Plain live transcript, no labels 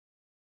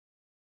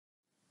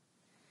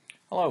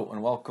Hello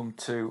and welcome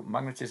to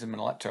Magnetism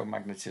and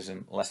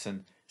Electromagnetism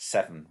lesson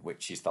 7,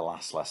 which is the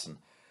last lesson.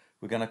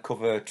 We're going to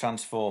cover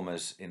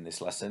transformers in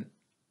this lesson,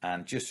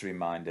 and just a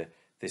reminder,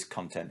 this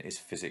content is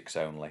physics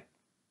only.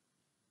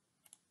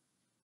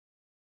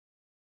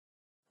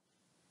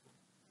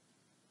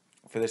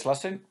 For this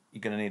lesson,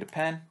 you're going to need a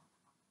pen,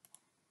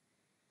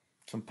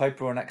 some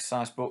paper or an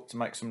exercise book to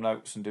make some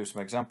notes and do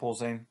some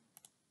examples in,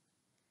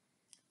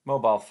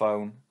 mobile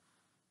phone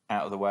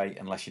out of the way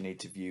unless you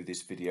need to view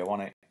this video on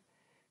it.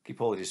 Keep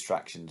all the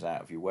distractions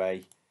out of your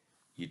way.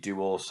 You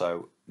do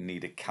also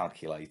need a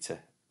calculator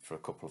for a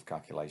couple of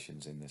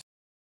calculations in this.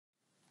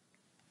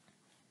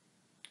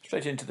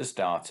 Straight into the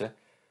starter.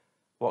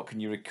 What can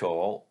you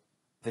recall?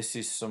 This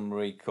is some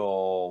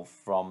recall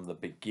from the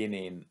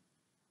beginning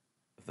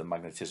of the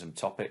magnetism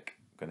topic.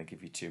 I'm going to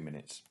give you 2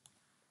 minutes.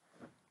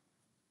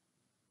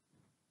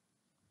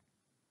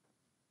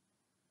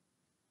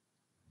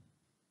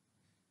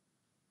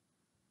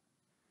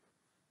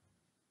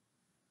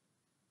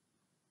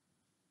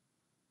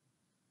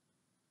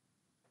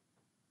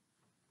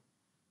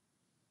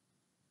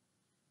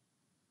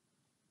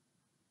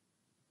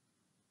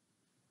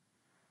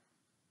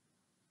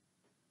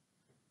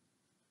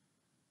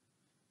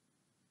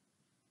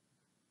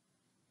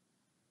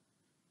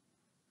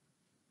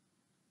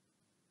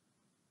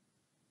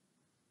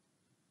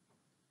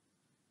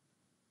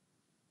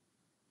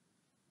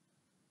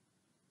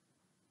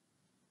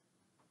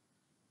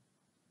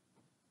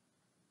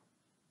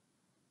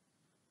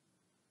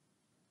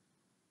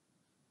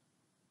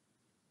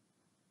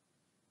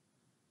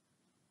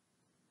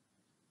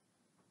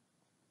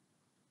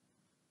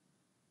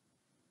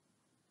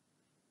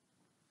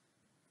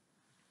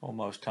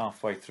 Almost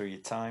halfway through your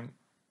time.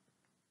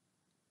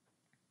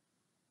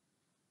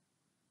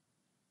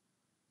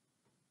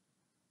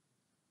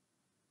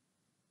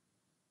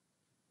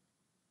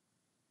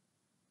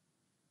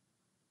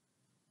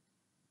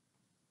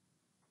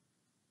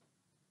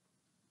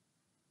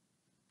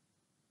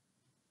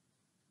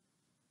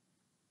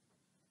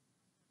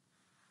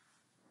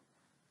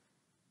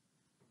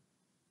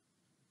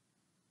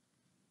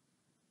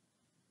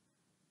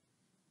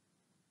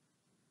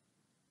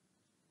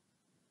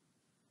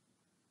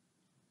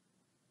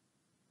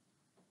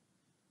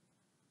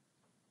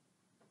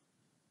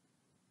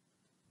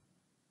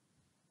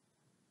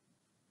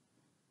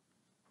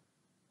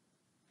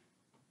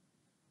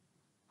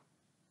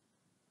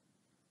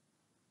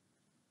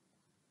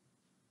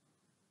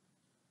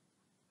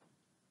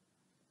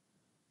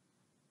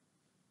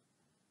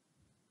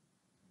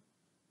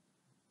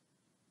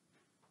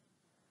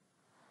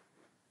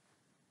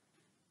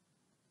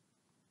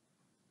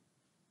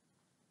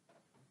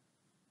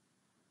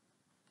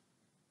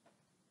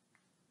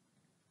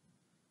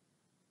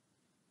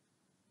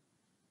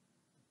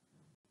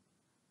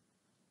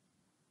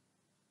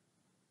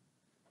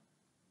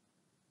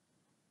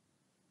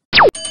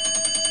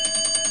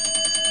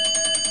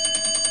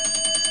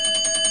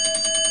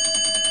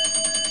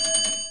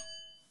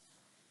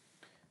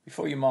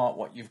 Before you mark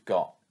what you've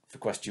got for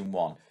question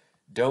 1,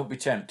 don't be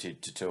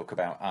tempted to talk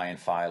about iron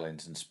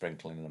filings and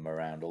sprinkling them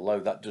around. Although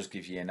that does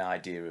give you an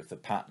idea of the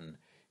pattern,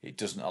 it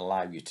doesn't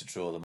allow you to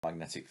draw the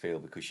magnetic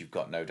field because you've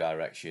got no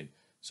direction.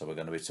 So we're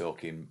going to be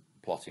talking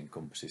plotting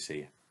compasses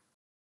here.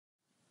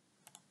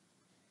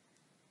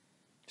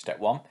 Step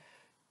 1.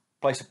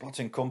 Place a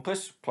plotting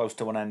compass close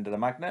to one end of the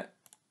magnet.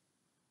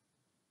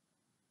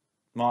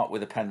 Mark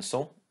with a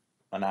pencil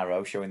an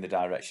arrow showing the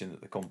direction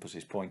that the compass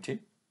is pointing,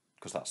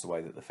 because that's the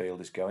way that the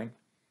field is going.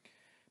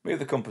 Move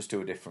the compass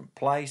to a different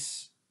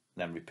place,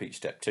 then repeat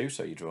step 2,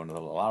 so you draw another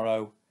little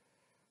arrow.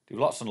 Do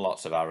lots and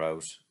lots of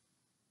arrows,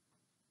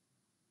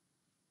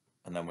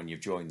 and then when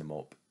you've joined them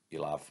up,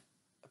 you'll have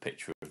a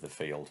picture of the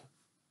field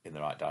in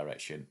the right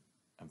direction.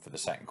 And for the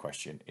second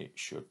question, it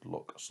should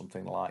look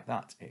something like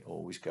that. It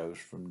always goes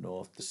from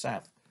north to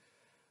south.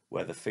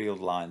 Where the field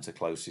lines are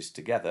closest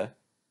together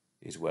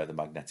is where the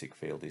magnetic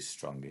field is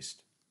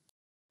strongest.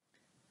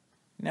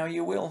 Now,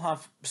 you will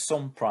have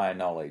some prior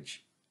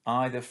knowledge,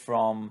 either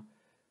from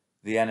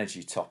the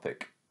energy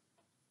topic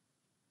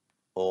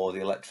or the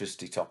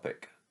electricity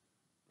topic.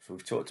 So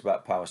we've talked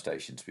about power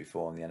stations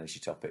before on the energy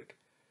topic,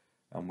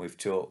 and we've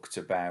talked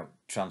about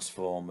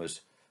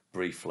transformers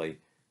briefly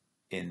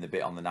in the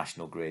bit on the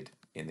national grid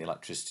in the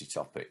electricity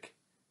topic.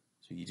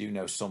 So you do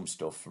know some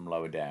stuff from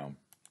lower down.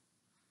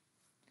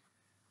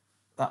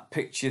 That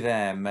picture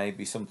there may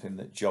be something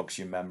that jogs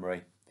your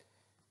memory.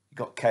 You've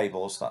got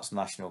cables, that's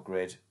national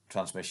grid,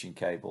 transmission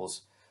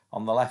cables.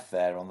 On the left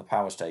there, on the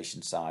power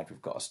station side,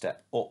 we've got a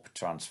step up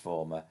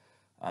transformer,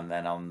 and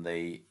then on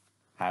the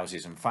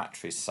houses and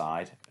factories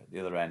side, at the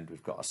other end,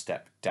 we've got a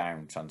step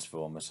down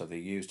transformer. So they're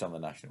used on the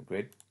national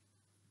grid.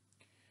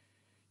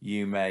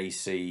 You may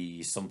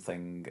see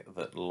something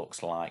that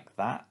looks like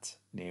that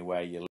near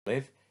where you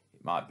live.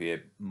 It might be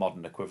a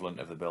modern equivalent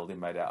of the building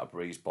made out of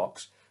breeze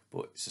blocks,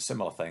 but it's a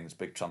similar thing. There's a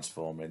big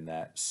transformer in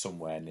there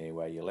somewhere near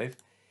where you live.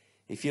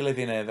 If you live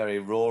in a very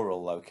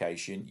rural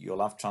location,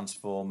 you'll have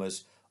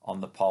transformers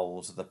on the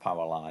poles of the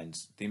power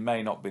lines. They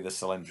may not be the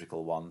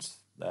cylindrical ones,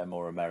 they're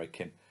more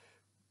American,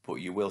 but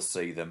you will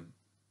see them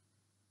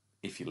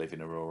if you live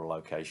in a rural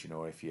location,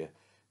 or if you're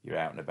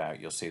out and about,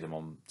 you'll see them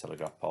on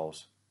telegraph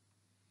poles.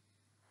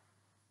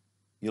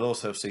 You'll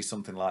also see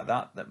something like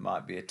that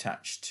might be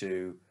attached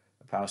to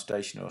a power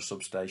station or a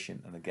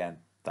substation, and again,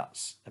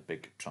 that's a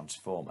big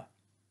transformer.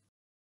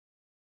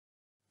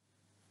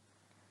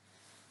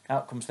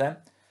 Outcomes then.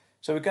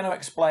 So we're going to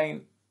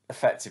explain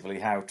effectively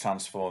how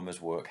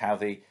transformers work, how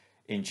they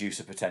induce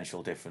a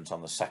potential difference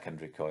on the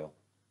secondary coil.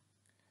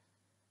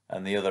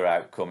 And the other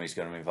outcome is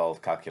going to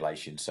involve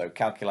calculation. So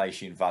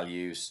calculation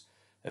values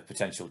of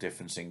potential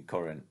difference in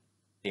current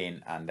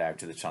in and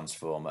out of the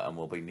transformer, and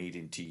we'll be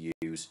needing to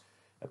use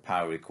a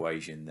power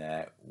equation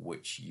there,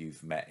 which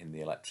you've met in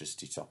the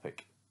electricity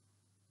topic.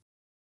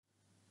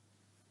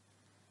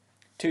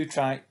 Two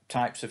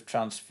types of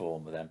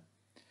transformer then.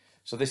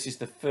 So this is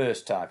the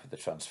first type of the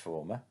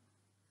transformer,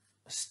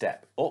 a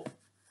step up.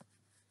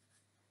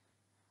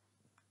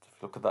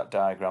 Look at that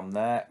diagram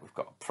there. We've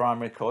got a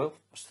primary coil.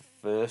 That's the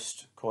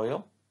first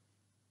coil.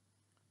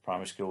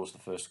 Primary school is the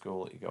first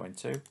school that you go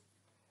into.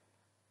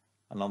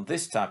 And on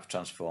this type of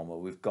transformer,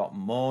 we've got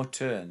more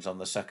turns on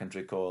the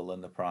secondary coil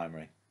than the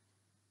primary.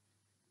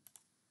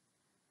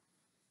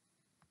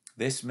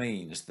 This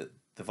means that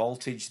the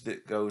voltage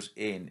that goes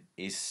in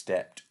is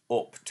stepped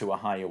up to a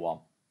higher one.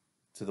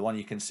 So the one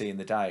you can see in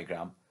the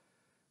diagram,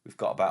 we've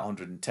got about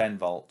 110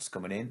 volts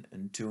coming in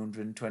and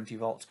 220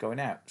 volts going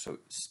out. So it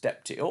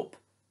stepped it up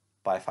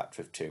by a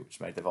factor of 2, which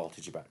made the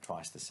voltage about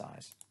twice the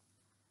size.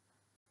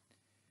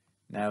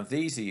 Now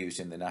these are used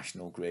in the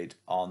national grid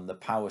on the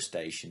power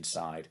station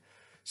side.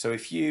 So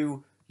if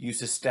you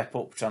use a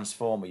step-up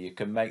transformer, you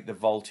can make the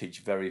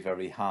voltage very,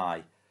 very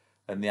high.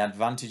 And the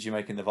advantage of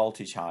making the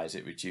voltage high is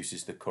it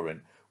reduces the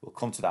current. We'll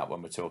come to that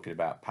when we're talking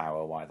about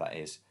power, why that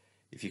is.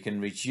 If you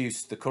can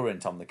reduce the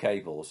current on the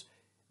cables,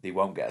 they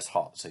won't get as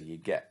hot, so you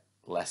get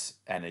less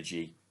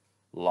energy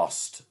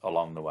lost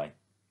along the way.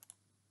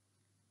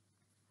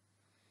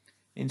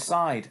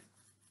 Inside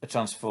a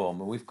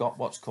transformer, we've got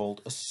what's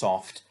called a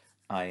soft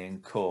iron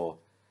core.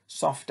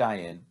 Soft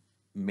iron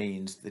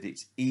means that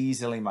it's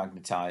easily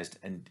magnetized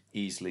and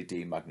easily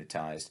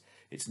demagnetized.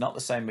 It's not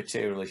the same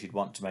material as you'd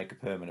want to make a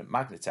permanent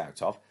magnet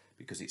out of,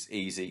 because it's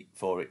easy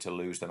for it to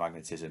lose the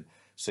magnetism.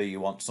 So you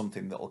want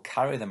something that will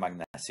carry the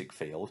magnetic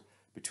field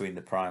between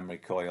the primary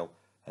coil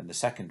and the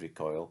secondary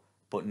coil,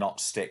 but not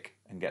stick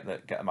and get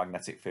a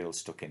magnetic field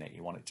stuck in it.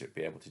 You want it to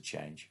be able to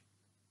change.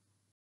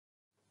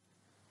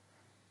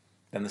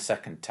 Then the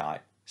second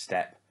type,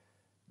 step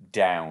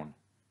down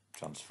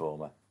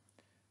transformer.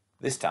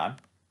 This time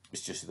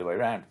it's just the way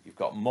around. You've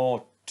got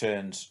more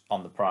turns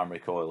on the primary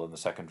coil than the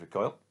secondary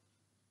coil.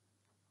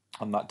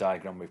 On that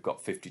diagram we've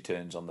got 50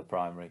 turns on the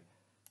primary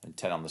and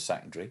 10 on the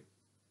secondary.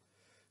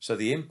 So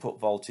the input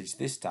voltage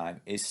this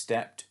time is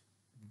stepped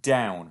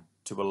down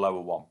to a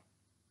lower one.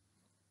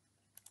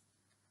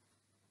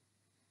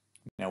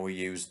 Now we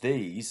use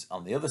these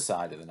on the other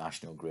side of the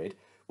national grid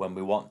when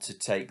we want to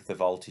take the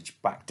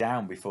voltage back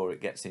down before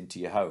it gets into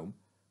your home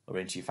or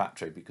into your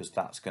factory, because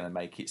that's going to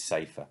make it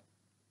safer.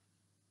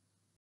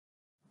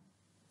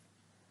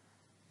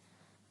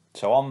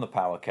 So on the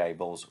power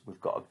cables,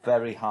 we've got a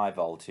very high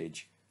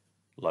voltage,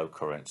 low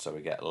current, so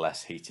we get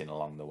less heating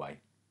along the way.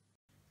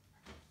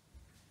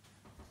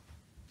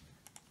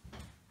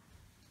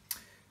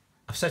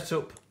 I've set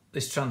up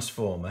this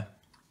transformer.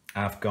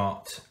 I've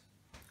got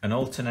an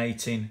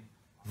alternating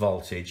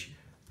voltage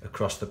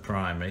across the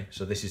primary.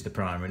 So this is the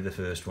primary, the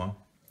first one.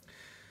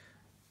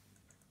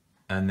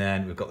 And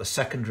then we've got the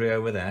secondary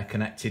over there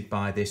connected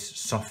by this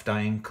soft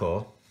iron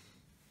core.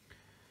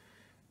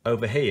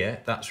 Over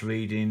here, that's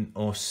reading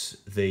us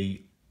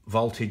the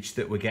voltage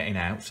that we're getting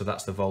out. So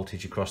that's the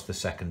voltage across the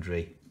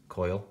secondary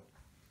coil.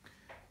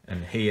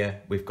 And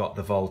here we've got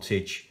the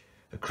voltage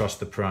across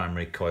the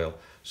primary coil.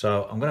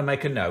 So I'm going to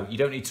make a note. You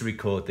don't need to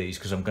record these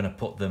because I'm going to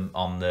put them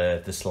on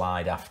the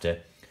slide after.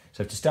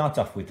 So to start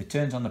off with, the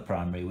turns on the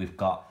primary, we've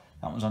got,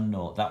 that one's on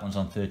 0, that one's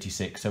on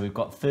 36. So we've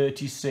got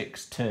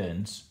 36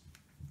 turns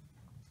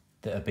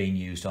that are being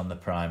used on the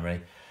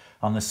primary.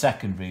 On the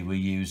secondary, we're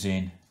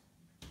using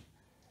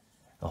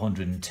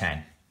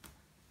 110.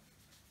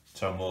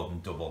 So more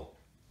than double.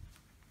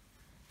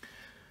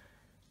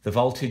 The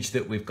voltage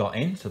that we've got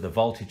in, so the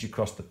voltage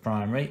across the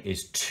primary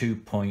is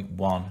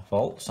 2.1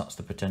 volts. That's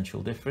the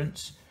potential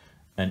difference.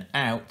 And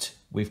out,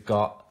 we've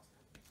got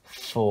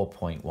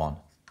 4.1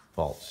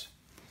 volts.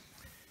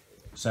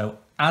 So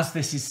as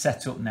this is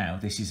set up now,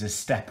 this is a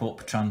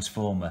step-up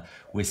transformer.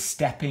 We're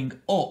stepping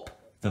up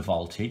the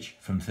voltage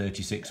from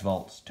 36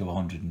 volts to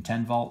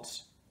 110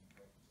 volts.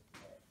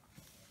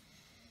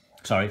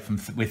 Sorry,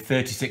 with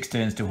 36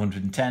 turns to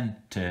 110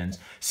 turns,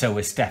 so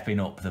we're stepping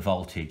up the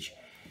voltage.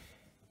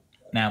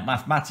 Now,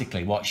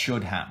 mathematically, what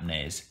should happen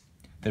is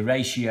the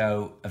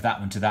ratio of that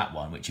one to that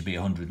one, which would be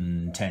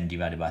 110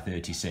 divided by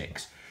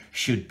 36,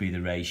 should be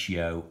the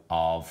ratio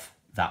of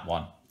that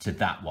one to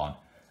that one.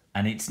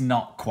 And it's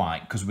not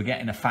quite, because we're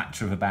getting a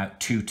factor of about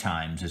 2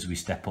 times as we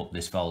step up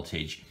this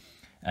voltage.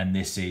 And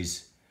this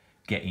is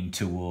getting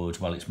towards,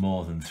 well, it's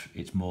more than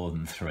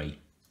 3.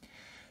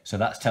 So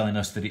that's telling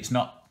us that it's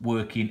not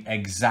working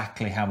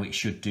exactly how it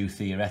should do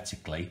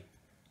theoretically.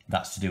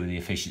 That's to do with the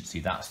efficiency.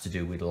 That's to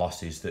do with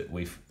losses that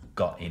we've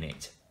got in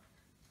it.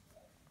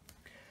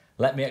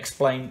 Let me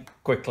explain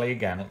quickly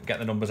again, get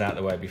the numbers out of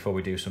the way before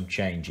we do some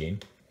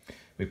changing.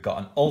 We've got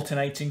an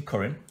alternating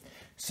current.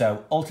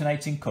 So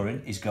alternating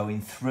current is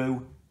going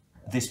through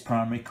this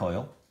primary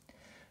coil.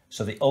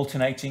 So the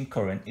alternating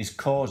current is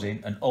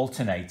causing an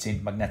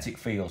alternating magnetic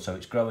field. So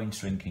it's growing,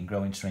 shrinking,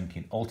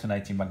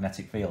 alternating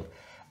magnetic field.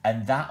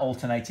 And that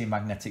alternating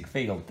magnetic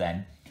field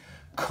then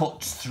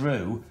cuts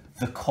through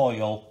the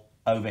coil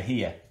over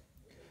here.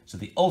 So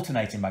the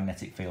alternating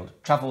magnetic field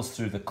travels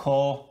through the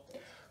core,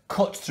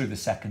 cuts through the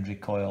secondary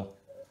coil,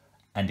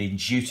 and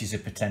induces a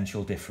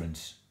potential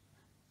difference.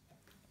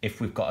 If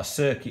we've got a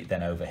circuit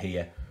then over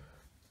here,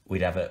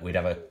 we'd have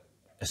a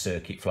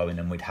circuit flowing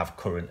and we'd have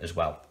current as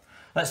well.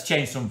 Let's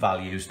change some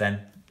values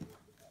then.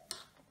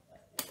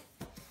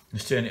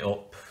 Let's turn it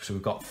up. So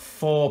we've got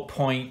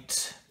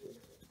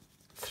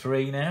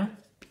 4.3 now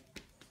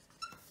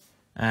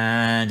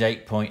and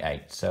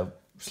 8.8, so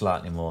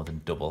slightly more than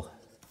double.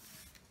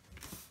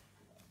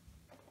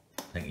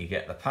 I think you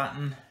get the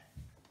pattern.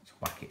 Let's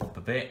whack it up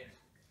a bit.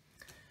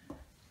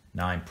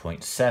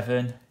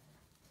 9.7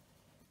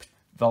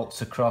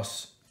 volts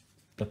across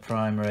the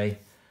primary,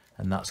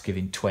 and that's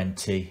giving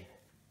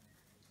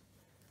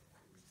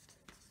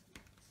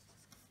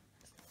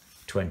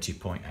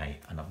 20.8,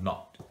 and I've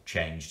not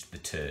changed the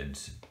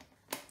turns.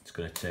 It's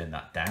going to turn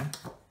that down,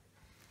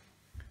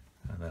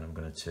 and then I'm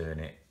going to turn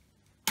it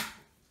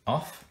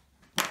off.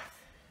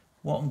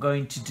 What I'm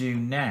going to do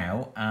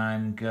now,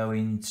 I'm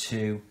going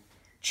to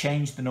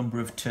change the number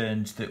of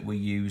turns that we're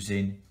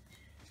using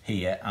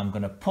here. I'm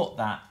going to put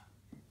that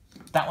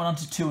one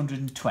onto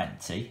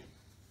 220.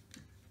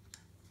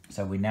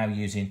 So we're now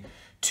using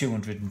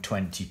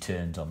 220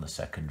 turns on the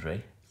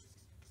secondary.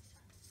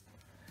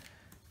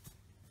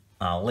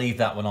 I'll leave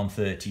that one on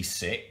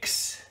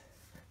 36.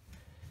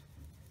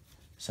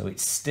 So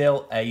it's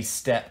still a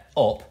step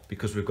up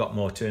because we've got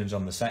more turns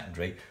on the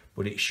secondary,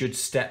 but it should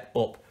step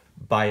up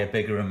by a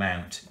bigger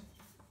amount.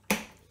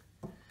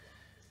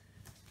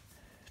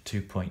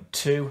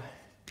 2.2.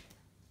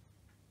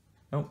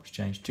 Oh, it's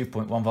changed.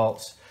 2.1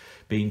 volts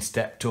being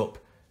stepped up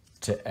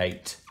to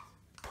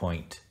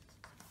 8.7.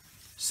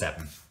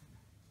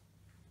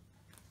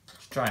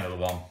 Let's try another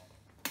one.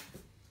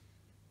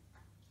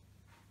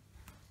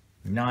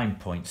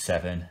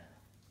 9.7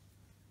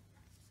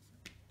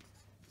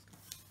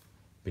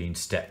 being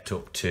stepped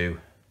up to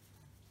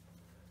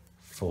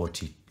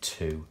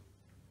 42.2.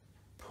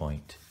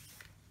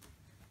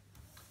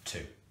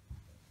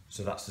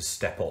 So that's the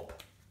step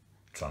up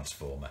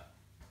transformer.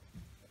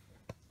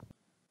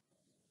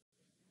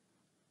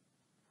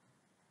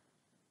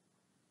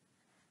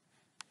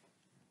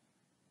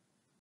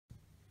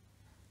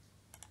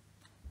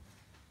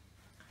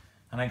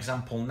 An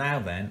example now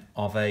then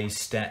of a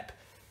step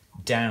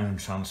down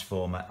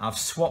transformer. I've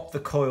swapped the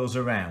coils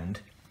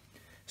around.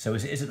 So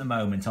as it is at the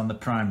moment on the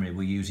primary,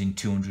 we're using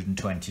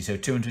 220. So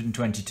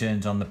 220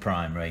 turns on the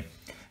primary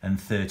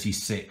and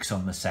 36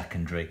 on the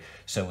secondary.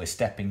 So we're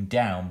stepping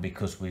down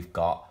because we've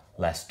got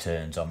less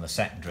turns on the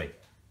secondary.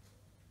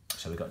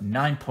 So we've got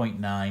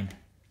 9.9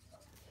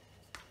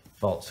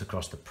 volts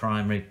across the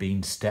primary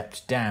being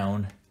stepped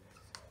down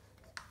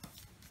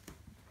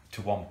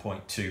to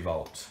 1.2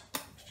 volts.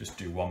 Let's just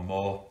do one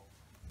more.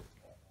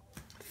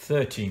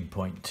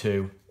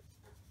 13.2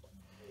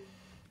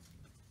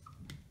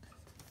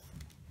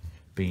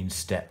 being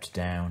stepped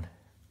down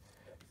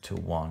to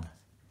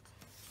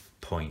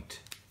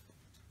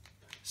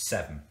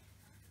 1.7.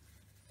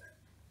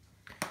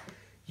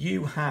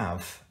 You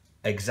have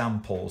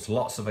examples,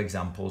 lots of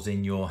examples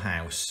in your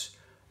house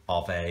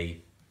of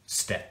a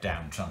step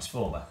down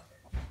transformer.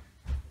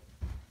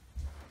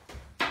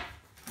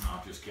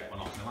 I'll just get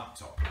one off my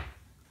laptop.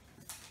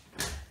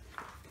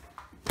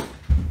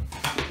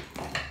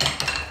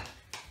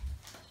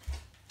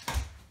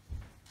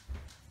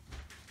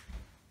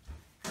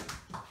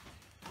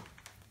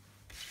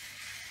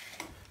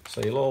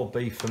 So you'll all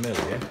be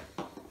familiar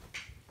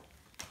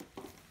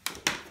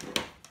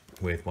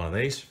with one of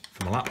these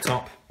from a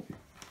laptop.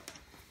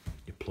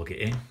 You plug it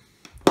in.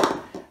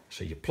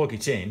 So you plug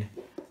it in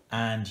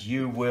and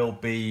you will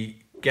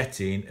be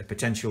getting a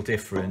potential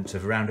difference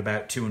of around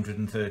about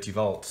 230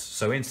 volts.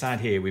 So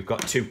inside here we've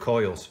got two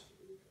coils.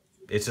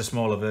 It's a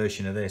smaller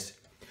version of this.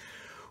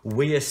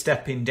 We are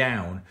stepping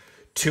down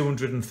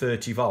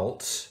 230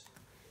 volts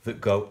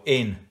that go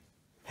in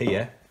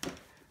here,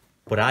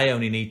 but I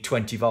only need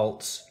 20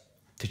 volts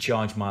to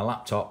charge my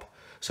laptop.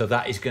 So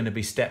that is going to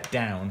be stepped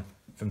down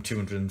from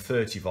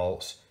 230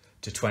 volts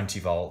to 20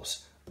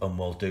 volts. And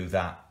we'll do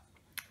that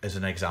as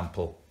an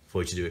example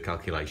for you to do a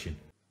calculation.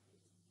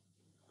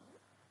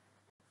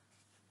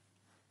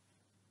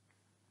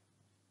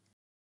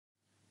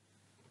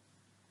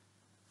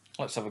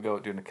 Let's have a go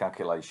at doing a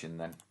calculation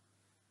then.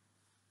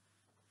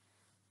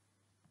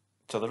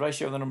 So the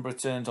ratio of the number of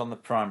turns on the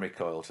primary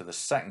coil to the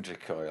secondary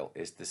coil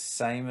is the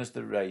same as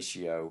the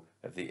ratio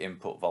of the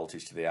input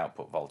voltage to the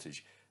output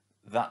voltage.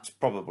 that's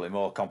probably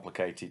more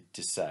complicated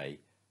to say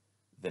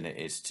than it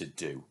is to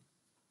do.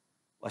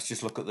 Let's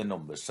just look at the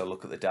numbers. So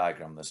look at the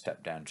diagram, the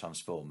step-down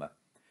transformer.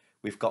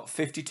 We've got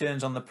 50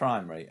 turns on the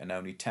primary and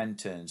only 10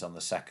 turns on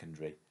the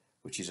secondary,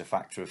 which is a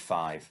factor of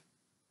 5.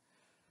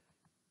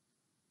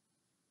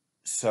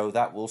 So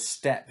that will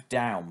step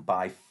down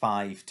by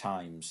 5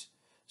 times.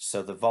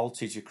 So the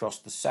voltage across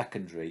the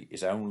secondary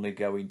is only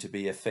going to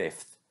be a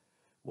fifth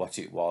what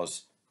it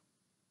was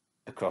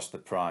across the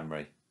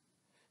primary.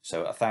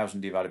 So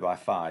 1000 divided by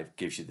 5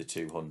 gives you the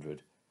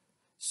 200.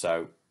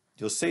 So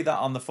you'll see that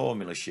on the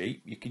formula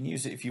sheet. You can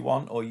use it if you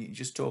want, or you can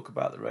just talk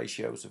about the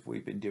ratios if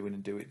we've been doing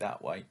and do it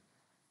that way.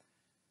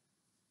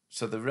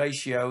 So the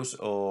ratios,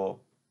 or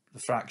the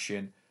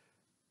fraction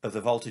of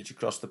the voltage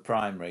across the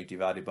primary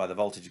divided by the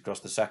voltage across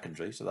the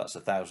secondary, so that's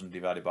 1000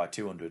 divided by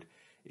 200,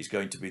 is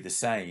going to be the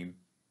same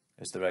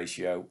as the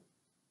ratio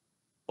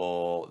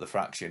or the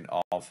fraction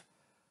of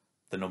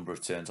the number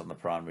of turns on the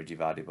primary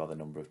divided by the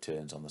number of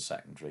turns on the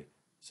secondary.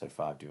 So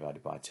 5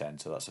 divided by 10,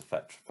 so that's a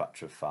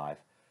factor of 5.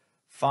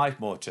 5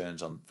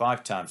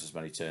 times as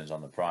many turns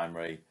on the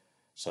primary,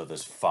 so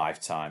there's 5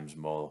 times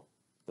more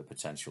the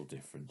potential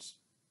difference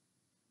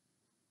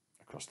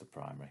across the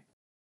primary.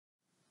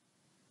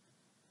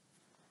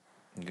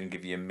 I'm going to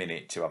give you a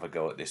minute to have a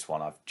go at this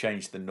one. I've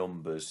changed the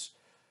numbers,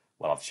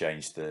 well, I've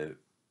changed the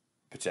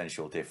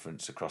potential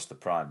difference across the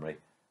primary,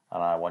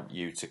 and I want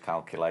you to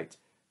calculate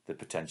the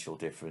potential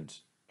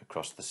difference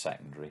across the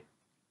secondary.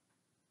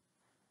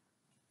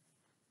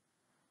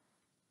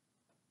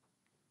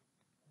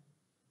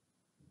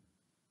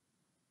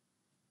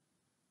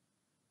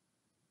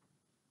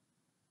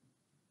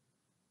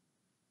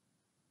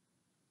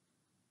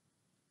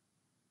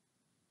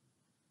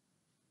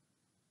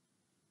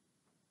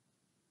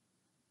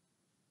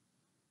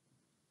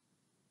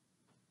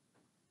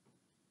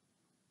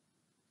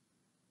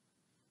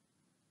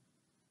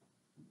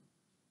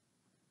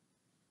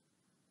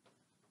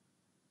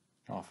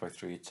 Halfway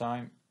through your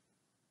time,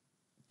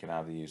 you can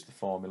either use the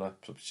formula,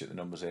 substitute the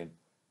numbers in,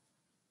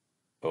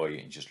 or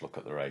you can just look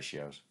at the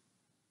ratios.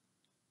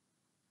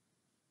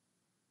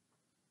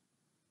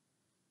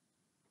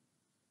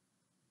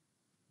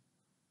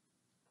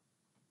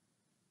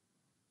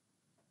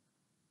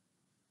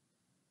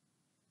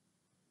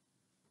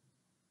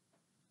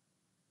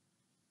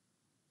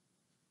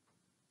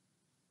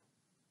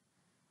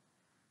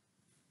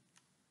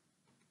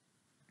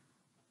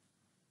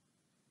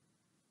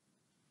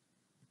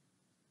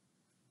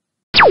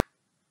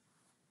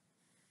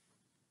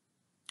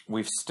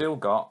 We've still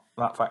got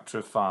that factor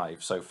of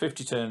 5. So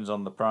 50 turns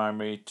on the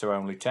primary to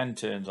only 10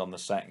 turns on the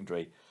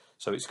secondary.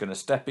 So it's going to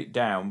step it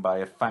down by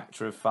a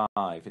factor of 5.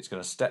 It's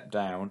going to step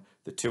down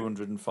the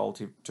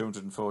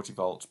 240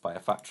 volts by a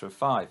factor of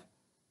 5.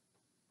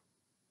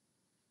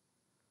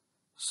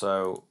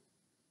 So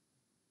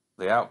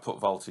the output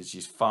voltage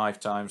is 5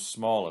 times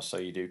smaller. So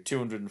you do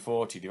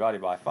 240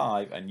 divided by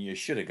 5 and you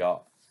should have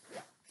got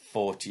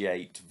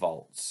 48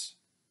 volts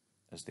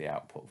as the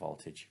output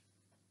voltage.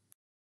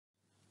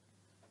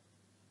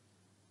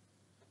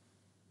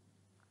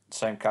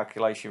 Same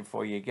calculation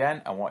for you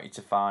again. I want you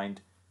to find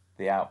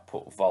the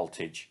output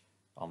voltage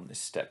on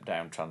this step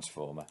down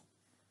transformer.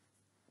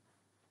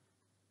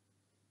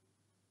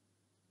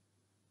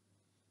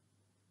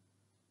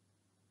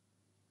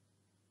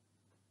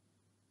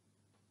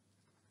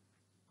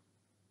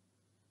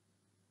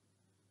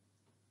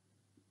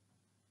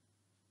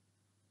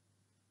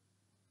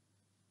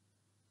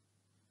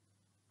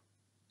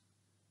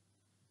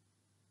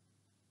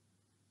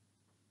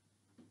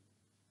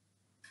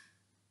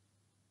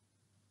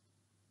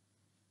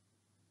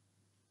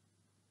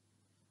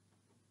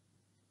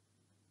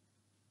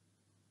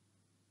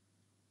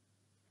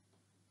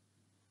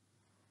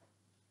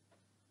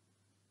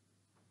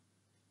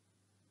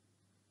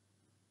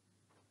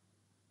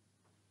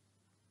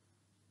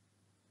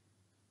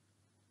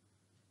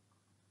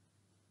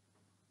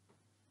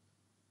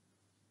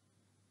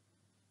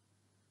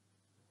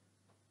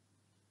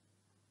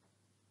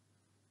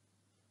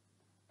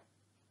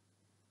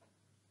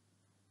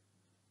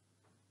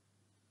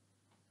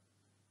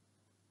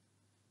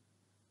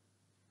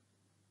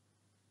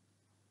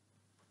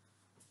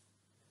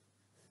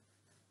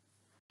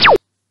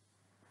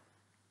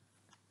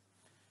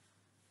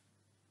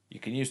 You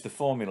can use the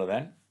formula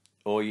then,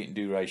 or you can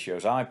do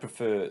ratios. I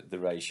prefer the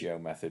ratio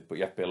method, but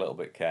you have to be a little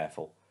bit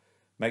careful.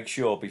 Make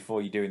sure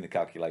before you're doing the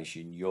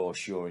calculation, you're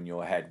sure in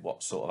your head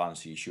what sort of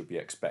answer you should be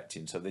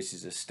expecting. So this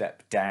is a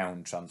step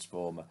down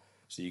transformer,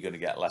 so you're going to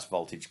get less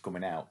voltage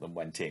coming out than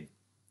went in.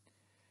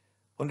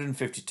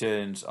 150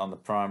 turns on the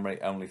primary,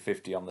 only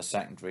 50 on the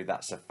secondary.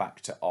 That's a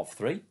factor of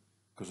 3,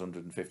 because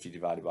 150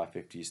 divided by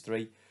 50 is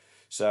 3.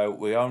 So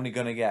we're only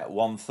going to get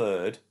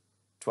 1/3,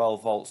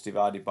 12 volts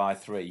divided by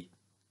 3,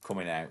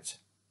 coming out.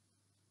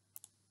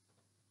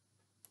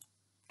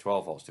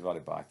 12 volts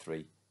divided by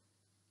 3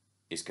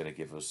 is going to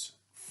give us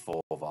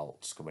 4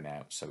 volts coming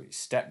out. So it's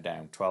step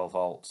down 12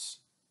 volts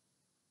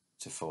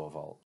to 4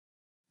 volts.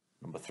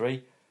 Number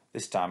 3,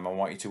 this time I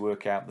want you to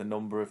work out the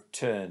number of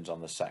turns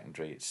on the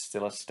secondary. It's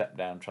still a step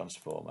down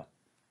transformer.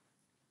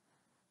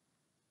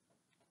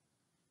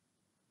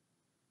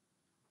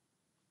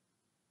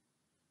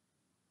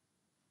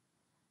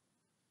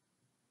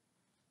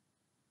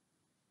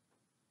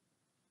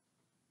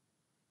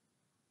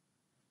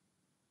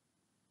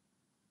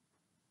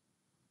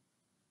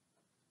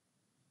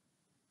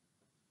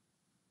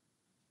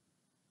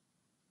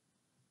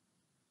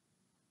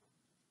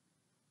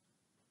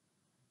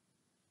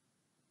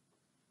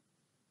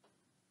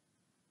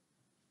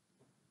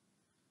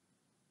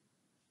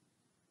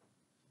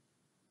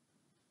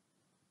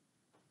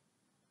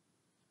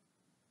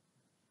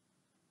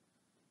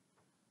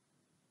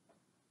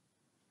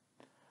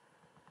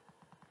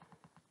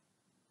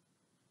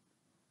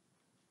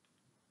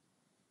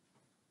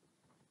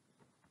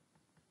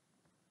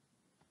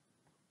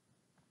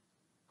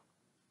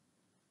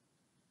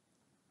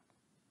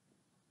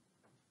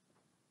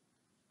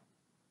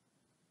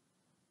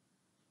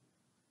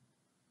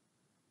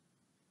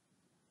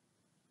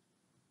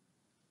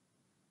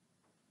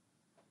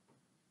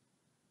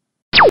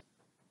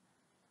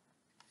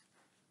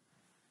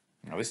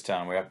 Now this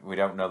time we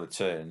don't know the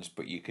turns,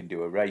 but you can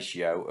do a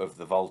ratio of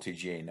the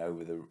voltage in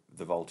over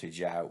the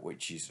voltage out,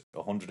 which is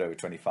 100 over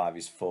 25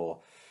 is 4.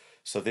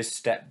 So this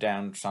step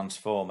down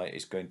transformer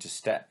is going to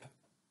step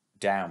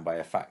down by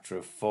a factor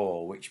of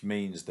 4, which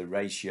means the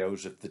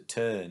ratios of the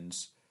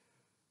turns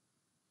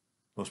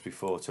must be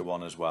 4 to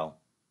 1 as well.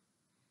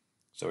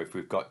 So if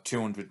we've got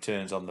 200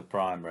 turns on the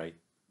primary,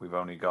 we've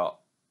only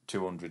got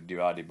 200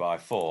 divided by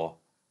 4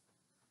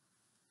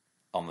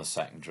 on the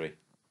secondary,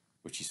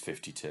 which is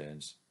 50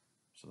 turns.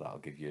 So that'll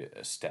give you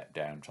a step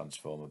down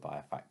transformer by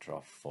a factor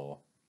of 4.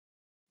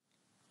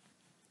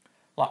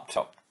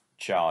 Laptop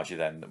charger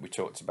then that we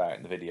talked about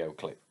in the video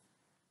clip.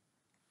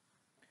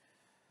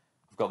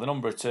 I've got the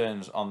number of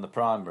turns on the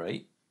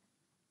primary.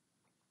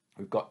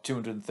 We've got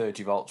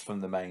 230 volts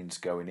from the mains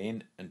going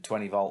in and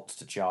 20 volts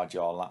to charge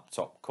your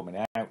laptop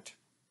coming out.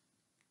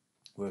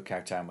 Work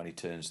out how many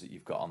turns that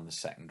you've got on the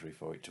secondary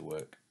for it to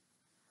work.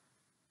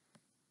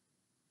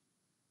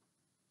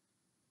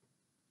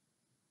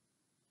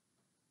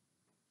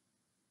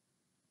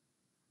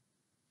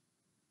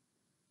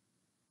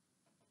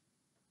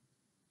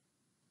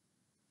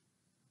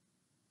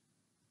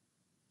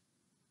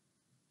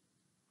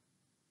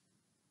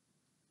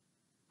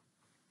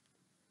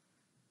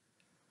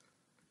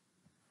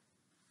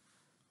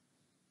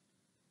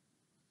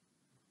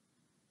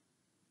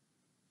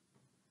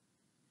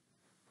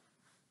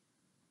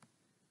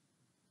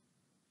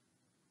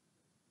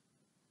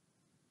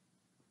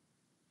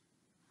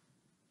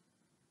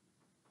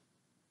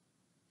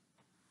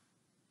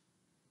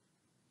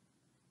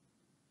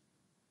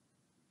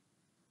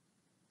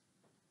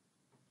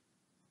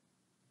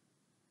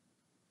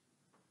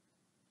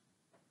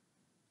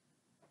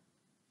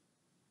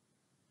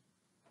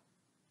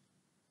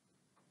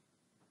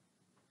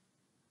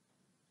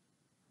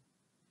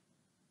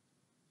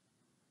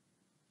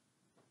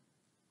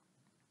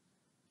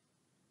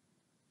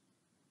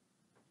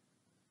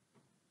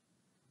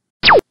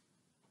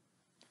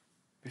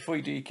 Before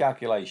you do your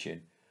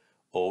calculation,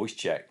 always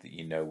check that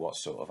you know what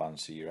sort of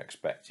answer you're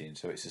expecting.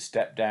 So it's a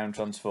step down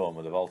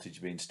transformer, the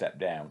voltage being stepped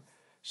down,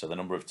 so the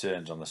number of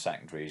turns on the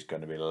secondary is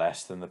going to be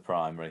less than the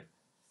primary. If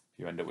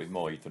you end up with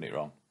more, you've done it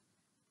wrong.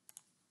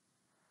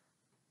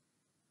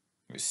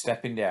 If it's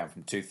stepping down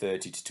from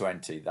 230 to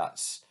 20,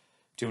 that's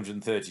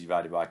 230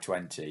 divided by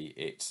 20,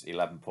 it's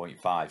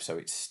 11.5. So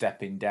it's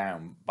stepping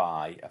down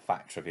by a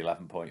factor of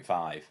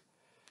 11.5.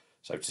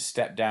 So to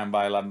step down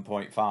by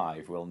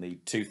 11.5, we'll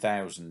need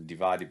 2,000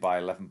 divided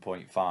by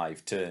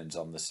 11.5 turns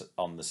on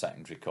the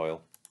secondary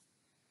coil,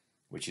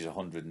 which is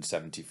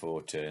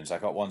 174 turns. I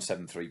got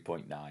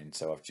 173.9,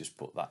 so I've just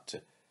put that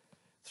to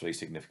 3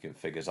 significant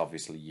figures.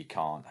 Obviously, you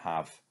can't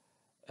have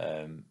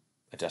a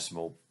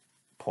decimal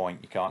point.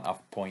 You can't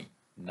have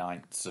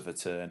 0.9ths of a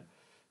turn.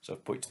 So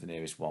I've put it to the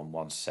nearest one,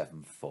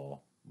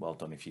 174. Well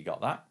done if you got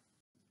that.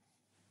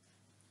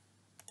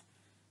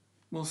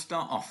 We'll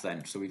start off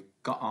then. So we've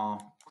got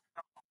our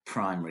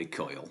primary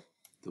coil,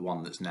 the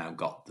one that's now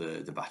got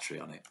the battery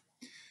on it,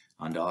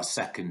 and our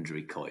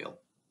secondary coil,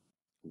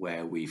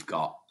 where we've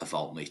got a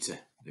voltmeter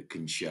that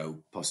can show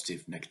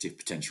positive, negative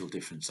potential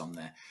difference on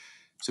there.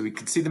 So we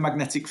can see the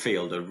magnetic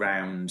field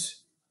around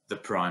the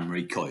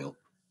primary coil.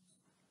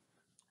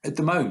 At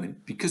the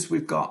moment, because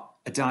we've got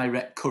a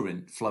direct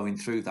current flowing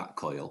through that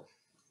coil,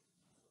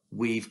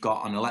 we've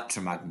got an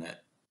electromagnet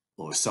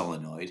or a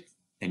solenoid,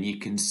 and you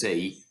can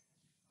see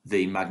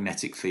the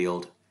magnetic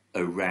field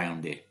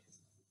around it.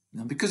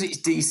 Now, because it's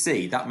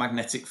DC, that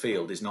magnetic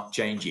field is not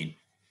changing.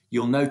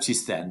 You'll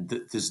notice then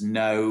that there's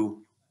no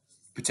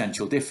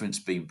potential difference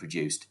being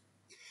produced.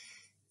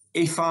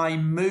 If I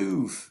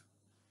move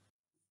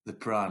the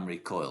primary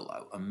coil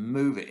though and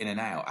move it in and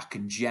out, I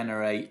can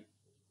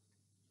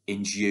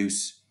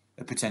induce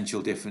a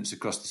potential difference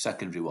across the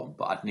secondary one,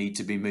 but I'd need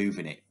to be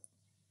moving it.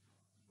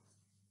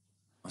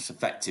 That's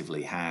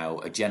effectively how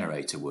a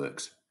generator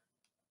works.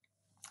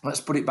 Let's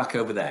put it back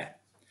over there.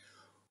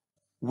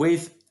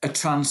 With a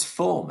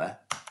transformer,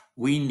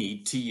 we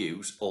need to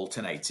use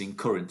alternating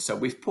current. So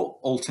we've put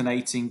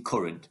alternating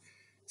current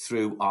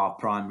through our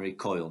primary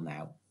coil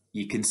now.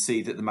 You can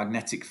see that the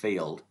magnetic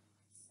field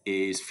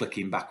is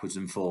flicking backwards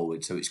and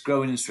forwards. So it's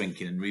growing and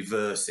shrinking and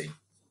reversing.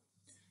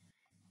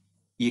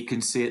 You can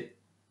see it.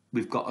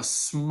 We've got a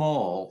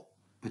small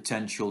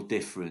potential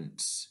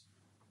difference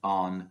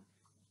on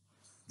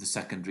the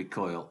secondary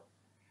coil.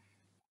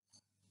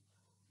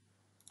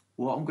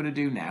 What I'm going to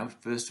do now,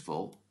 first of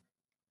all,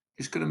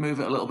 just going to move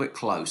it a little bit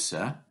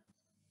closer.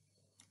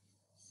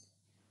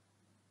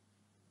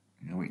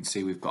 We can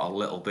see we've got a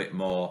little bit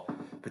more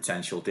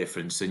potential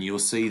difference, and you'll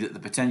see that the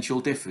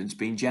potential difference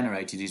being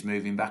generated is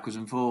moving backwards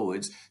and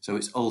forwards, so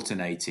it's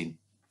alternating.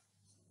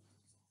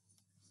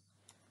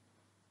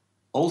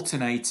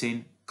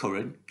 Alternating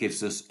current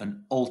gives us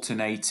an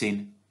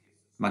alternating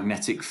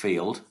magnetic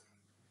field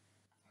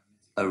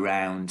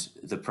around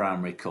the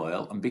primary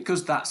coil, and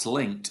because that's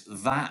linked,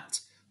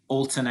 that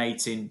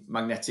alternating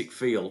magnetic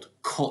field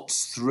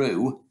cuts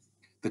through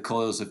the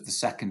coils of the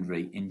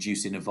secondary,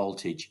 inducing a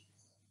voltage.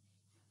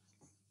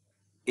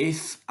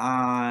 If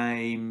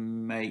I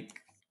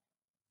make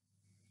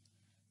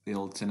the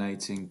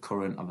alternating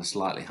current of a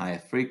slightly higher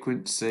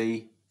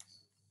frequency.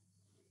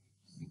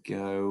 There we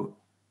go.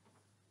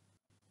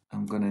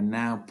 I'm going to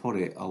now put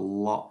it a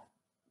lot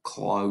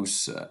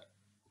closer.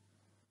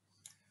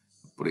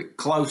 Put it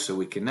closer,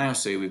 we can now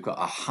see we've got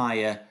a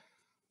higher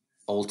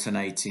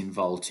alternating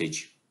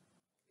voltage.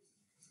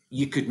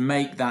 You could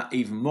make that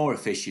even more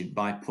efficient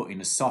by putting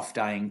a soft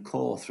iron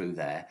core through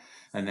there,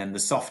 and then the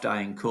soft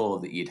iron core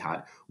that you'd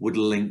had would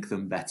link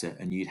them better,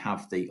 and you'd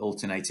have the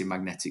alternating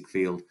magnetic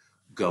field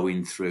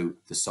going through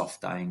the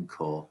soft iron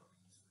core.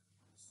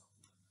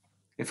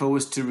 If I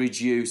was to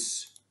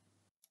reduce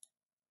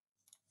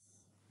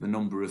the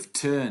number of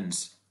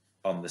turns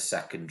on the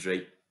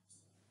secondary,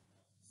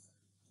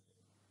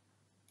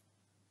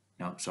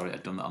 no, sorry,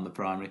 I've done that on the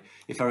primary.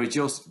 If I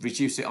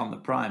reduce it on the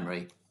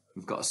primary,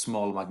 we've got a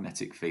smaller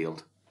magnetic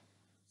field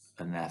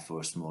and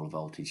therefore a smaller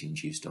voltage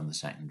induced on the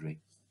secondary.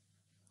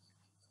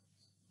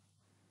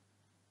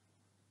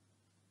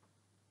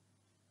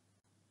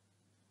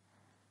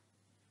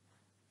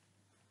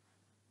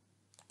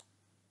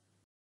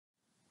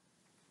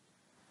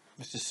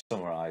 Just to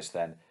summarise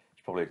then,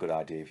 it's probably a good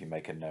idea if you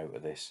make a note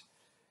of this.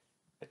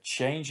 A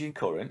change in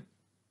current,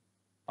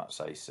 that's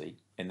AC,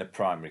 in the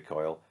primary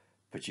coil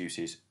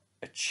produces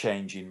a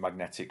change in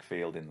magnetic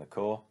field in the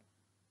core.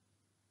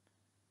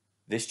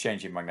 This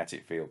change in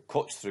magnetic field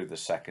cuts through the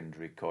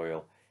secondary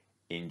coil,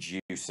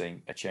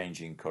 inducing a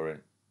change in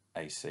current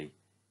AC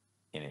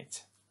in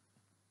it.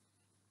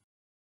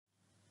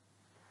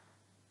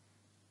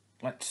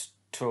 Let's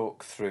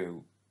talk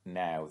through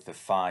now the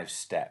 5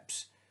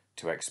 steps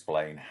to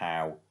explain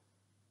how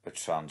a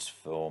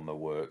transformer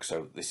works.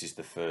 So this is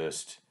the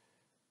first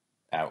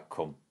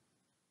outcome,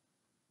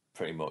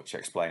 pretty much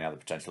explain how the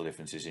potential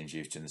difference is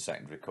induced in the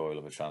secondary coil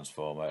of a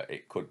transformer.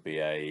 It could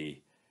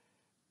be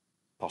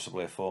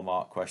possibly a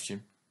 4-mark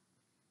question.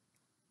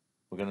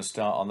 We're going to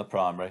start on the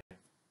primary.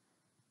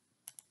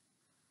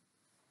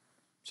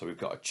 So we've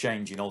got a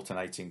change in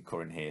alternating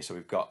current here. So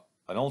we've got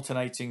an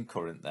alternating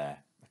current there,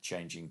 a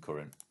change in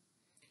current.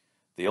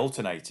 The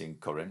alternating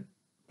current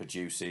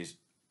produces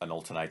an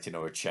alternating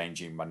or a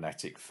changing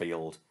magnetic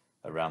field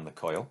around the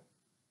coil.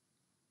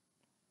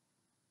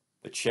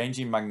 The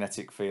changing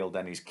magnetic field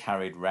then is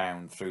carried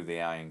round through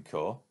the iron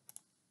core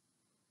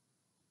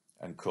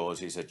and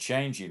causes a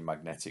change in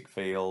magnetic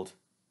field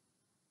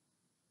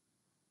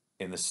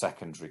in the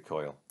secondary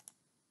coil,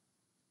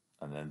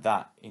 and then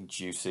that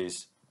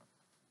induces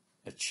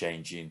a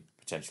change in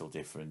potential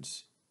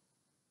difference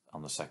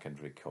on the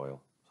secondary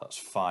coil. That's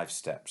 5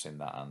 steps in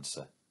that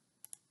answer.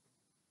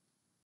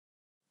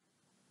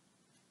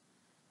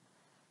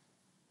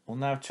 We'll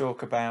now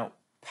talk about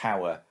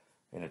power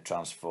in a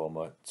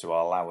transformer to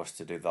allow us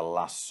to do the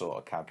last sort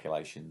of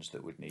calculations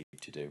that we'd need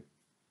to do.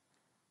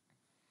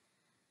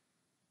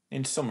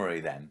 In summary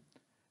then,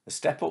 a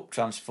step-up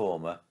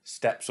transformer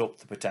steps up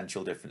the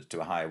potential difference to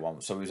a higher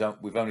one. So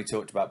we've only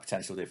talked about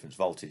potential difference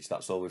voltage,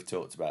 that's all we've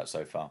talked about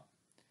so far.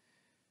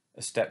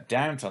 A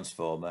step-down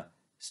transformer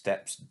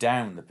steps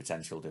down the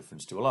potential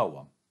difference to a low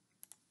one.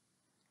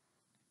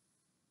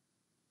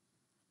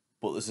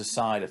 But there's a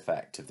side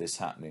effect of this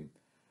happening.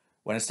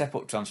 When a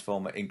step-up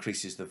transformer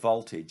increases the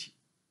voltage,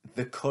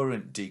 the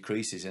current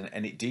decreases,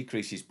 and it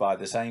decreases by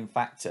the same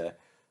factor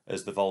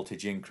as the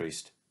voltage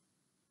increased.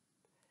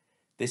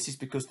 This is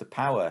because the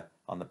power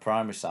on the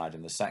primary side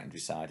and the secondary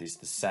side is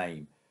the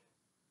same.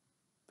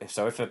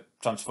 So if a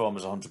transformer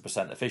is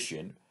 100%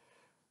 efficient,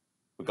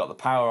 we've got the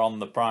power on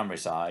the primary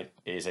side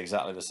is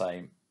exactly the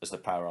same as the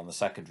power on the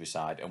secondary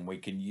side, and we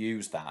can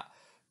use that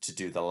to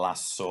do the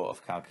last sort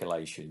of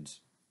calculations.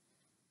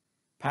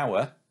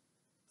 Power,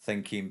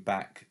 thinking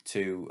back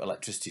to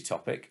electricity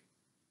topic,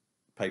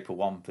 paper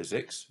 1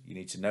 physics, you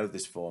need to know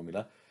this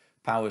formula.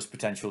 Power is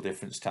potential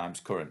difference times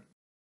current.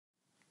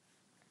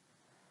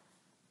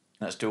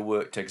 Let's do a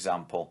worked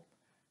example.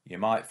 You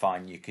might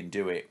find you can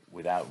do it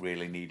without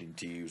really needing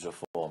to use a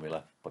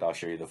formula, but I'll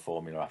show you the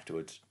formula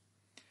afterwards.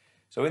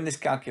 So in this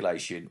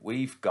calculation,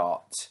 we've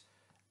got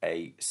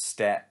a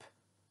step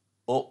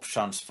up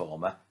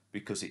transformer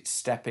because it's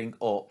stepping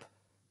up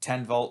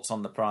 10 volts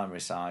on the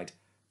primary side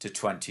to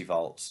 20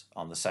 volts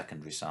on the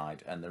secondary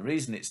side. And the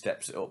reason it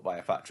steps it up by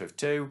a factor of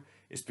 2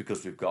 is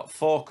because we've got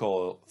four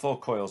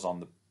coils on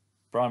the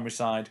primary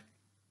side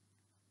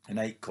and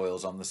 8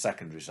 coils on the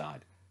secondary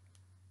side.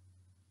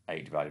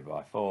 8 divided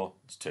by 4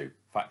 is 2.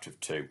 Factor of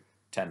 2,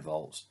 10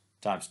 volts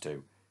times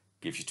 2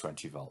 gives you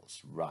 20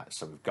 volts. Right,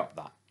 so we've got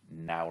that.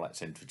 Now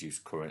let's introduce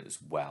current as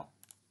well.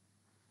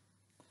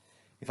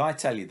 If I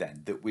tell you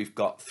then that we've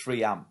got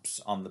 3 amps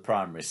on the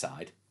primary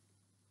side,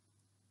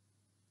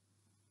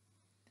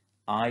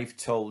 I've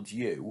told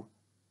you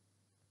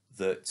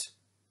that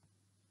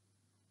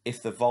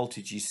if the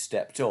voltage is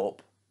stepped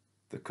up,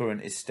 the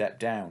current is stepped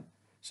down.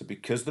 So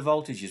because the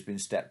voltage has been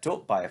stepped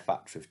up by a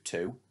factor of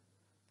 2,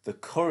 the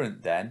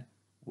current then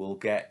will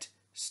get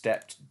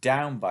stepped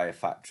down by a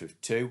factor of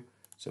 2.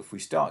 So if we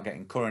start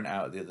getting current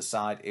out of the other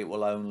side, it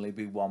will only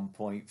be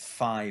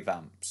 1.5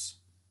 amps.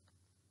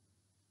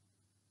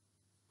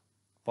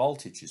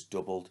 Voltage has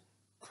doubled,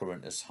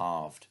 current has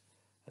halved.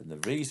 And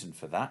the reason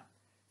for that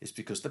is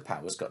because the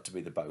power's got to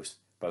be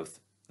both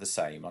the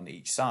same on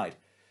each side.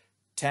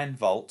 10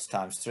 volts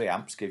times 3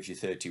 amps gives you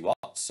 30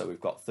 watts. So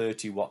we've got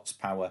 30 watts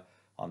power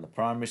on the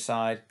primary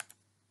side,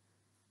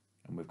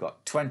 and we've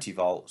got 20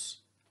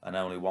 volts and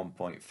only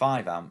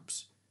 1.5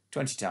 amps.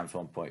 20 times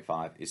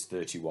 1.5 is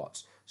 30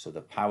 watts. So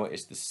the power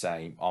is the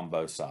same on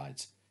both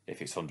sides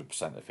if it's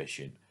 100%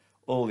 efficient.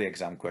 All the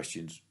exam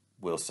questions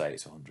will say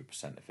it's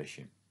 100%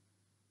 efficient.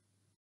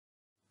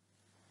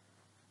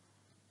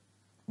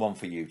 One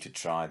for you to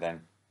try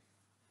then.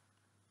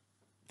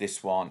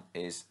 This one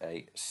is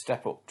a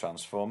step-up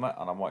transformer,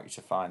 and I want you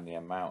to find the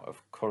amount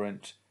of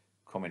current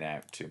coming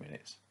out 2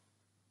 minutes.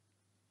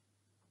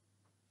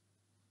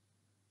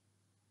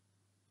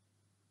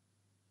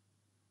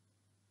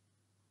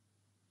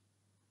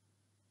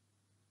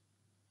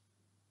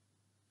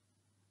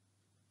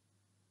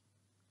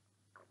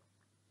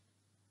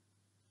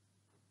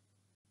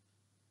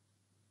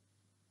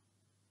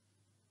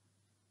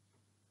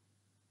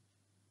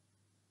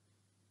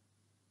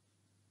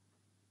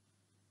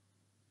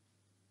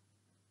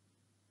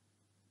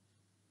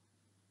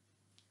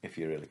 If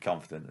you're really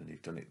confident and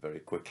you've done it very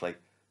quickly,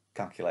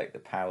 calculate the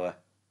power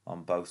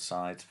on both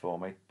sides for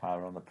me,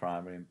 power on the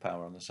primary and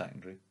power on the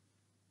secondary.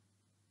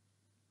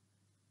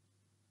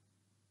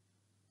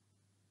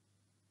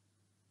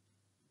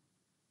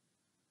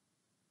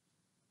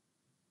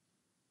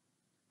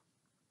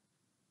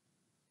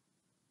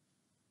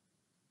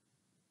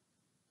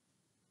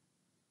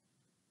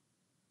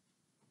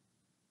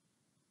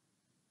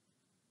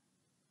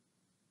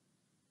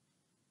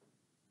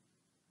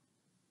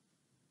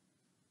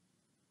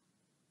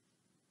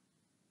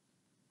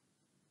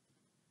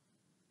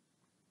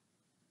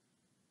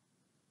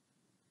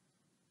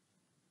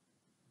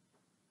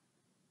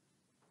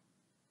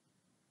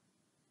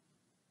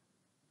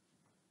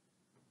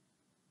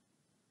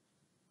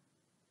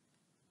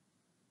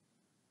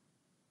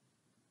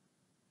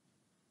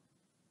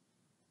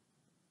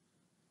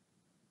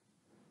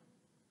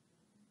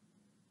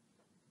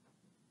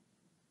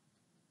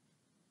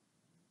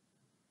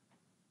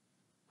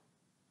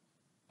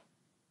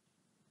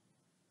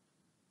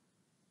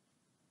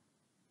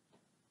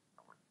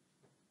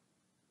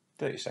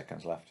 "30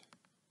 seconds left."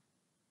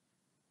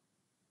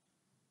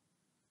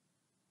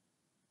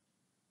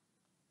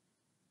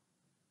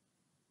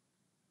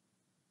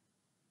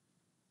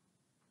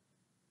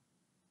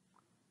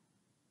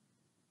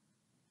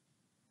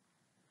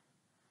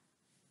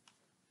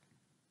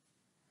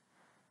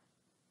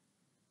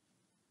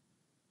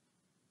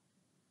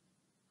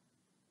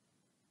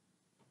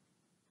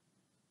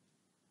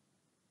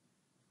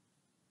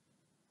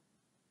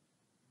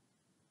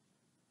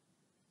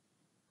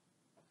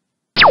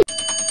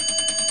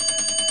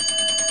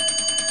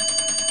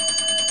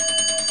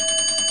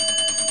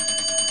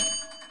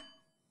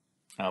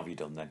 How have you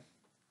done then?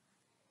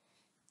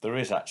 There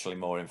is actually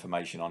more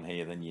information on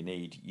here than you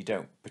need. You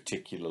don't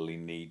particularly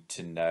need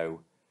to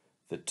know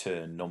the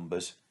turn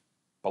numbers,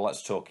 but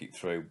let's talk it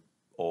through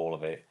all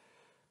of it.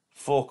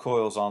 4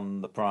 coils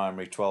on the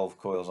primary, 12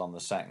 coils on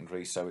the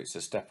secondary, so it's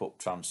a step-up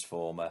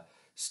transformer,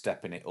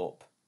 stepping it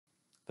up,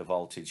 the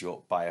voltage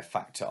up by a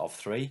factor of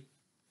 3.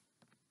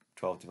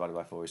 12 divided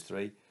by 4 is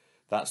 3.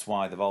 That's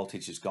why the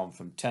voltage has gone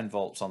from 10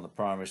 volts on the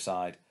primary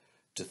side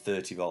to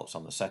 30 volts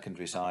on the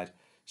secondary side.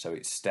 So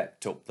it's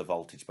stepped up the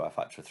voltage by a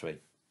factor of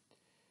 3.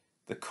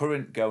 The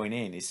current going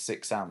in is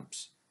 6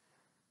 amps.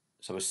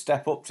 So a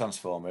step-up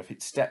transformer, if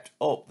it's stepped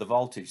up the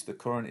voltage, the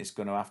current is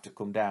going to have to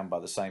come down by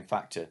the same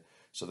factor.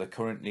 So the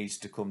current needs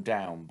to come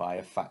down by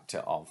a factor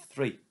of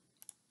 3.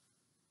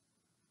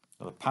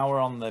 Now the power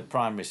on the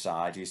primary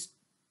side is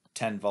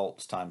 10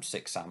 volts times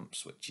 6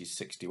 amps, which is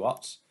 60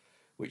 watts,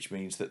 which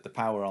means that the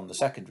power on the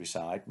secondary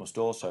side must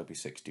also be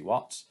 60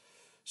 watts.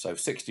 So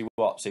 60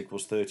 watts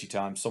equals 30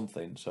 times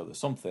something, so the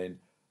something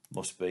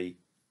must be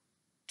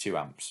 2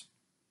 amps.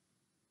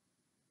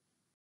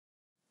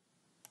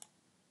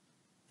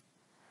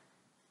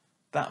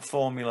 That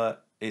formula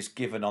is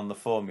given on the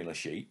formula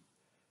sheet,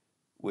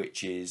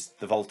 which is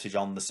the voltage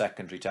on the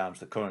secondary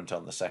times the current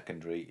on the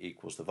secondary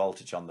equals the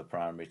voltage on the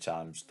primary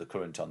times the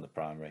current on the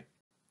primary.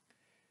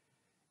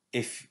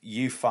 If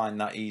you find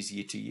that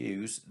easier to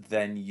use,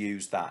 then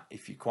use that.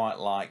 If you quite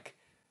like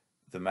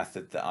the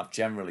method that I've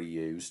generally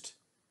used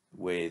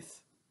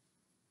with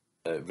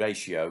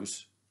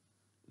ratios,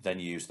 then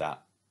use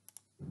that.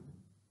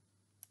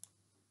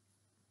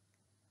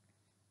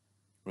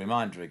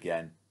 Reminder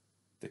again,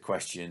 the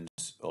questions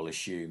will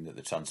assume that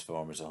the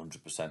transformer is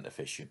 100%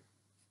 efficient.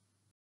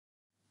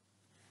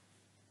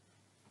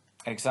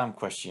 Exam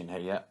question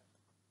here.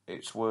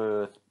 It's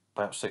worth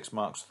about 6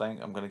 marks, I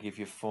think. I'm going to give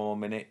you 4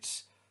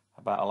 minutes.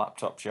 About a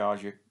laptop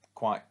charger,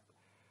 quite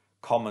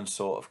common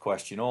sort of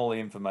question. All the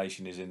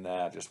information is in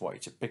there. I just want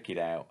you to pick it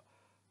out.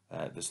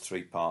 There's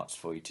 3 parts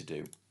for you to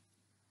do.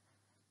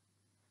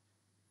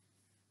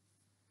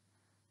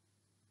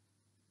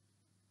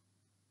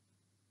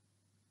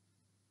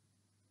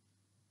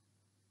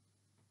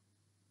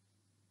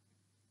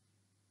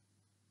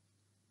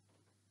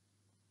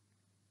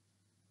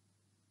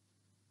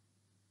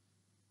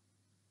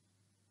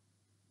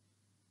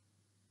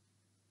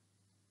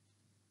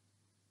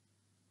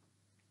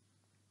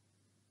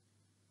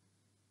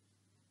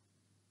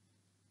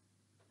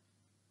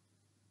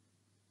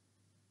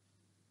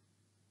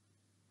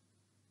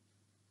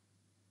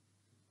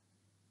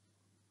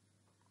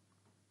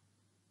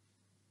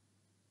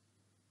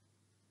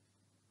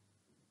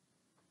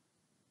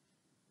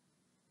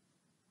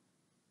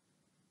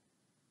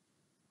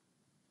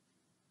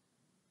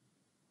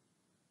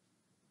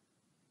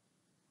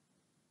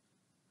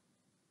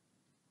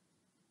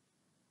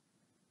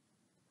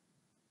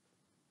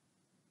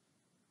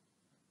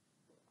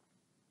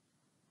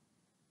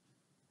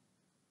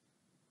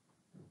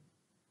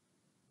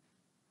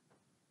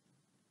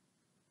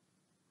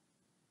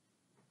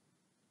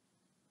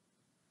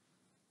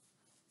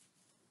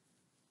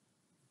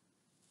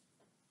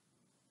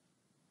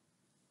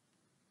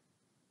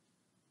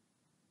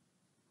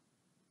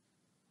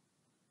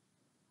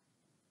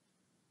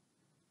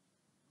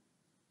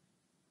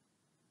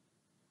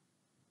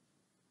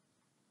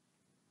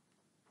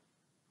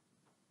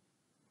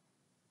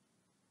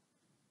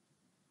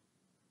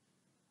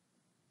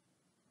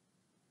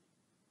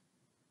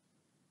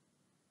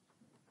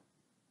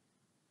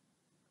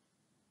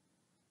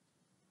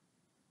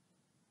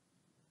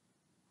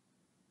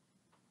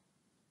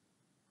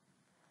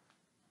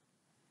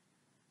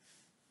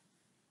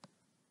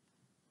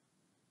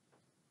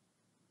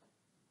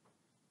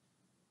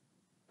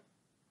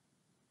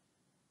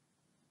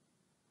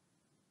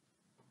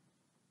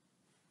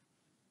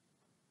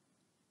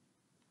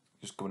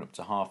 just coming up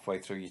to halfway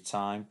through your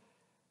time.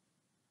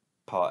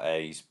 Part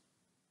A's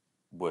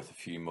worth a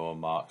few more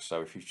marks,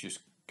 so if you've just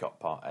got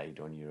Part A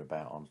done, you're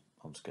about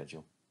on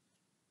schedule.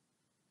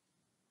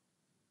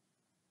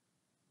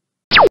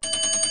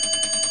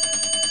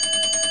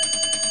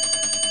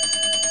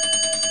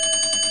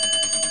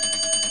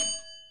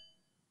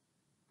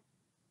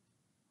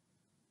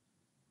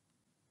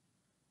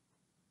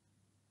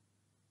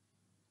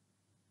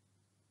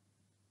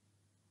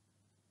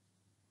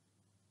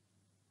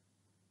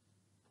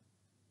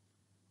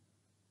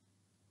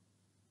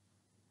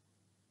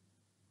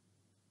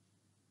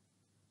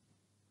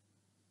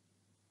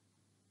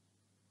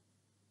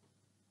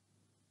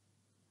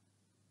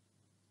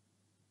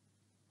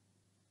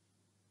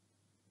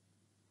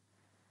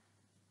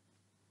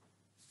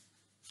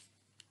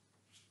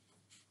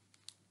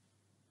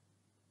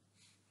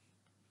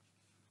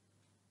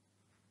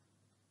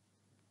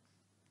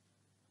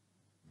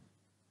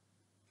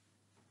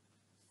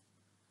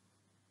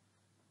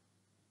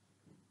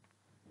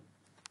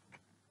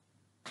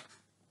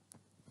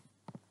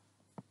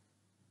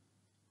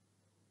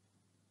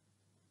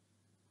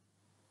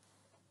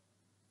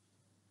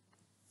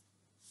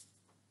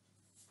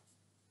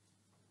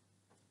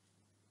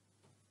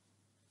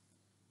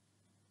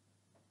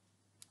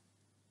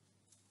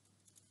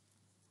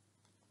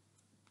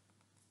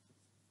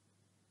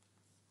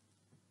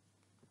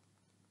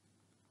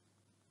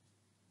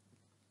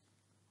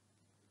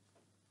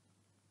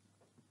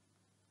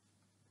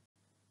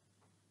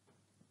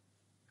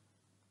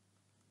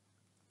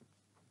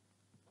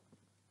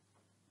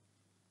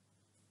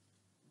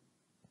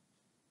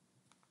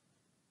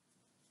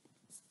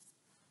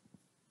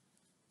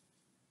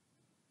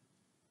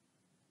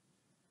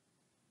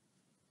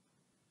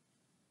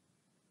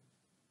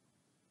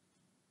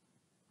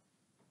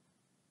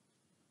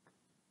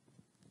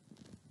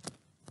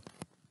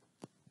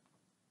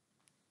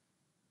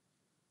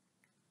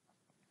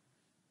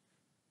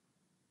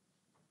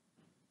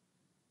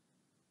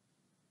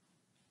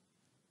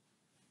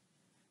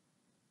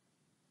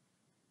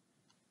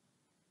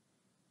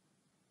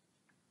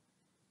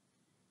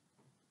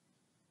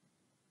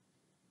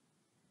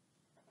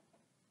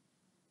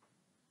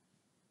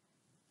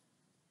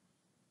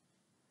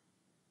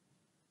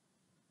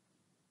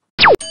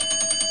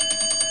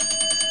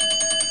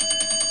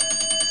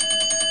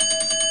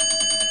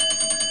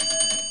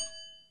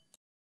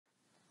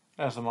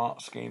 There's the mark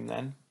scheme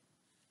then.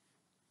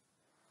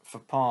 For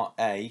Part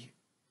A,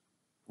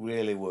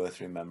 really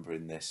worth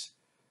remembering this,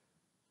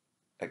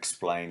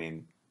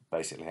 explaining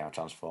basically how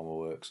transformer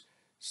works.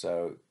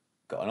 So,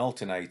 got an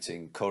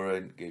alternating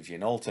current, gives you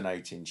an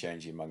alternating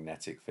changing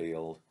magnetic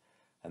field,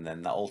 and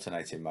then that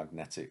alternating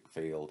magnetic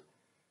field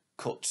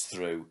cuts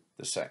through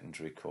the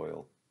secondary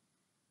coil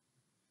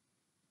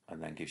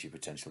and then gives you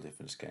potential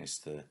difference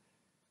against the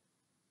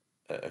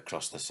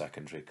across the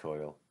secondary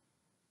coil.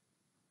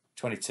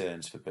 20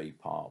 turns for B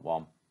part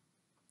 1.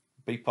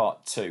 B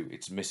part 2,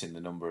 it's missing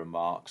the number of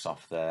marks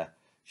off there,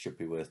 should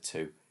be worth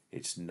 2.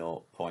 It's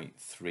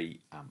 0.3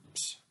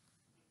 amps.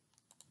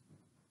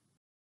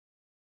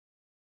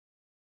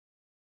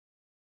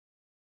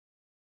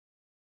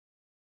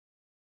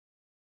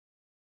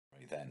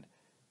 Then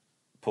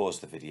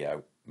pause the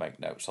video, make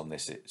notes on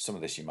this. Some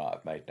of this you might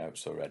have made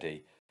notes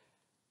already.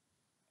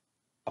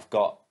 I've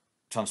got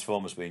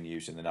transformers being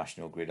used in the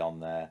national grid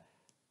on there.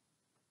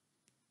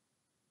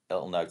 A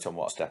little note on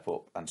what step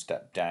up and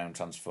step down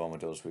transformer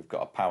does. We've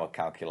got a power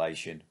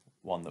calculation,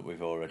 one that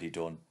we've already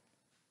done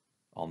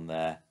on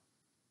there,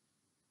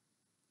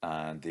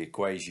 and the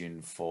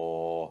equation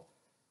for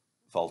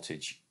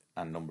voltage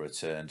and number of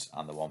turns,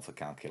 and the one for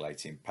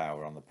calculating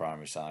power on the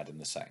primary side and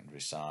the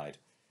secondary side.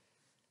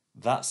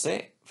 That's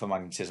it for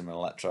magnetism and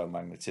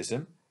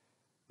electromagnetism.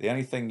 The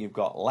only thing you've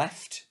got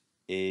left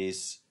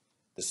is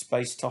the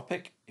space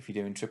topic if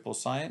you're doing triple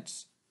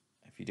science.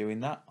 If you're doing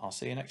that, I'll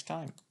see you next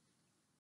time.